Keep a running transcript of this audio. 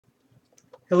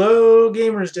Hello,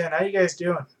 Gamers Den. How you guys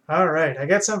doing? All right, I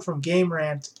got some from Game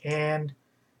Rant, and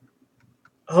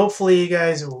hopefully you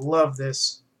guys will love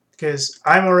this because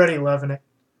I'm already loving it.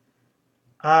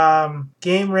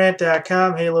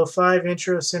 GameRant.com, Halo 5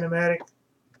 intro cinematic.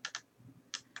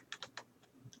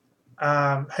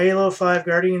 Halo 5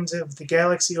 Guardians of the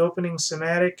Galaxy opening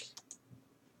cinematic.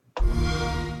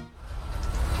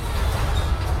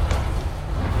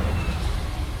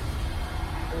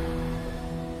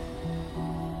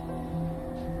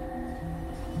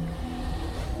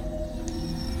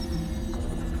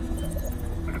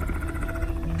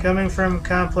 Coming from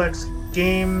Complex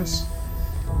Games,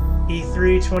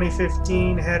 E3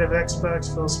 2015, head of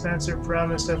Xbox Phil Spencer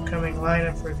promised upcoming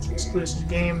lineup for exclusive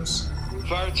games.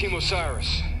 Fireteam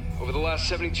Osiris. Over the last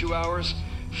 72 hours,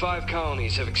 5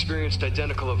 colonies have experienced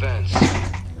identical events.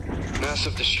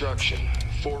 Massive destruction,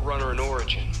 Forerunner and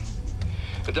Origin.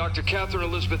 And Dr. Catherine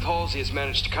Elizabeth Halsey has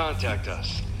managed to contact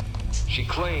us. She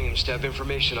claims to have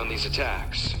information on these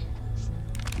attacks.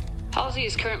 Halsey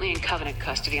is currently in Covenant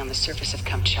custody on the surface of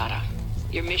Kamchatka.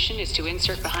 Your mission is to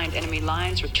insert behind enemy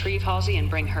lines, retrieve Halsey, and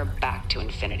bring her back to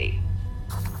Infinity.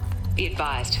 Be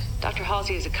advised, Dr.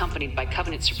 Halsey is accompanied by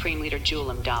Covenant Supreme Leader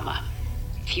Jul Mdama.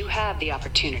 If you have the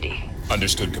opportunity...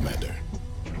 Understood, Commander.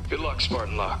 Good luck,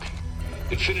 Spartan Locke.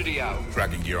 Infinity out.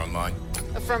 Tracking gear online.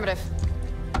 Affirmative.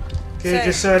 Okay,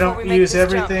 just so I don't use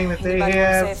everything that they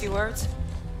have. Say a few words?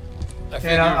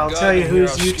 And I'll tell you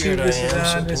whose YouTube this is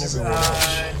on. This is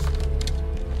on...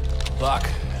 Locke.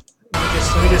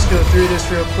 Let me just go through this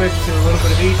real quick, do a little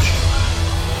bit of each.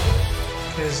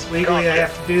 Because legally I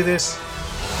have to do this.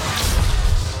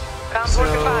 So,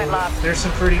 there's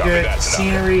some pretty good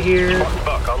scenery here.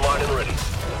 Buck online and ready.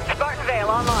 Spartan Vale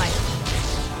online.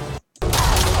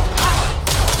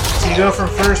 So you go from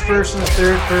first person to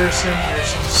third person. There's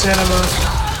some cinema.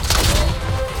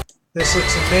 This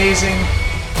looks amazing.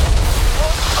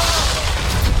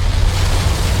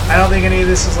 I don't think any of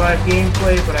this is live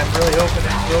gameplay, but I'm really hoping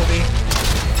it will be.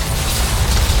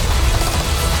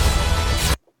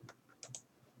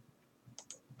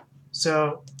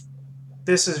 So,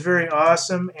 this is very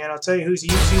awesome, and I'll tell you whose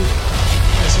YouTube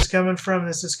this is coming from.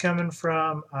 This is coming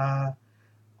from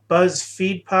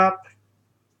BuzzFeedPop.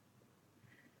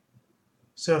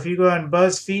 So if you go on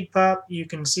BuzzFeedPop, you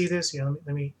can see this. Here,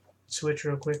 let me switch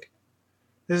real quick.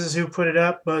 This is who put it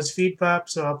up, BuzzFeedPop.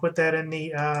 So I'll put that in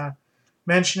the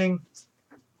mentioning.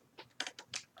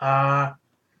 So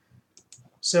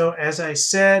as I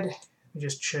said, let me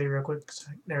just show you real quick.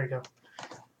 There we go.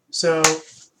 So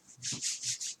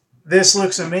this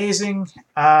looks amazing.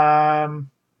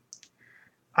 I'm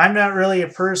not really a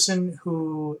person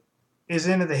who is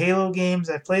into the Halo games.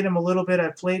 I played them a little bit.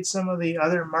 I played some of the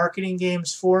other marketing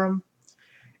games for them,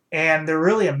 and they're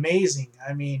really amazing.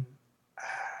 I mean,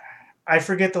 I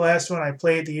forget the last one I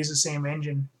played to use the same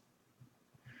engine,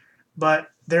 but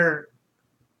they're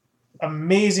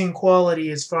amazing quality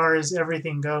as far as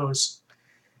everything goes.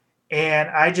 And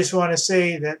I just want to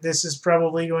say that this is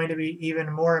probably going to be even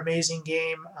more amazing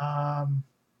game.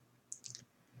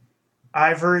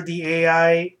 I've heard the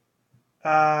AI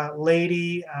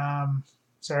lady,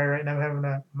 sorry, right now I'm having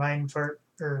a mind fart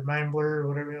or mind blur or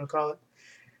whatever you want to call it.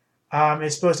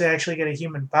 Is supposed to actually get a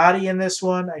human body in this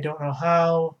one. I don't know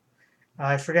how.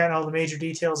 I've forgotten all the major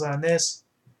details on this,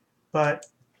 but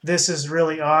this is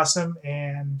really awesome,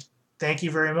 and thank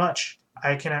you very much.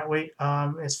 I cannot wait.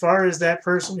 As far as that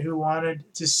person who wanted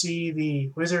to see the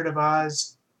Wizard of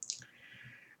Oz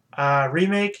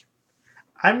remake,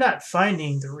 I'm not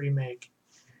finding the remake.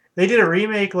 They did a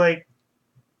remake like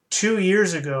 2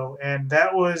 years ago, and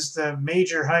that was the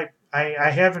major hype. I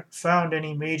haven't found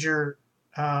any major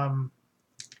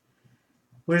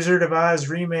Wizard of Oz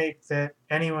remake that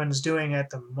anyone's doing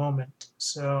at the moment.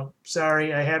 So,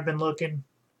 sorry, I have been looking.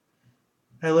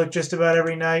 I look just about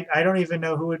every night. I don't even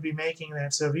know who would be making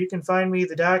that. So if you can find me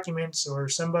the documents or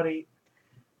somebody,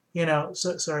 you know,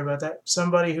 sorry about that,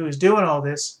 somebody who is doing all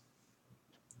this,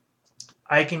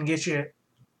 I can get you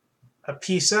a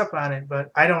piece up on it.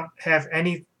 But I don't have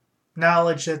any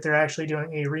knowledge that they're actually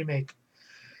doing a remake.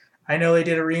 I know they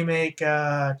did a remake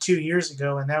 2 years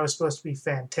ago, and that was supposed to be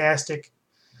fantastic.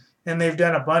 And they've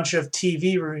done a bunch of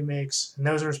TV remakes, and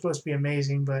those were supposed to be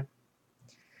amazing, but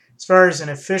as far as an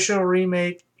official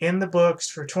remake in the books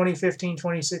for 2015,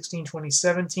 2016,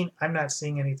 2017, I'm not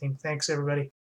seeing anything. Thanks, everybody.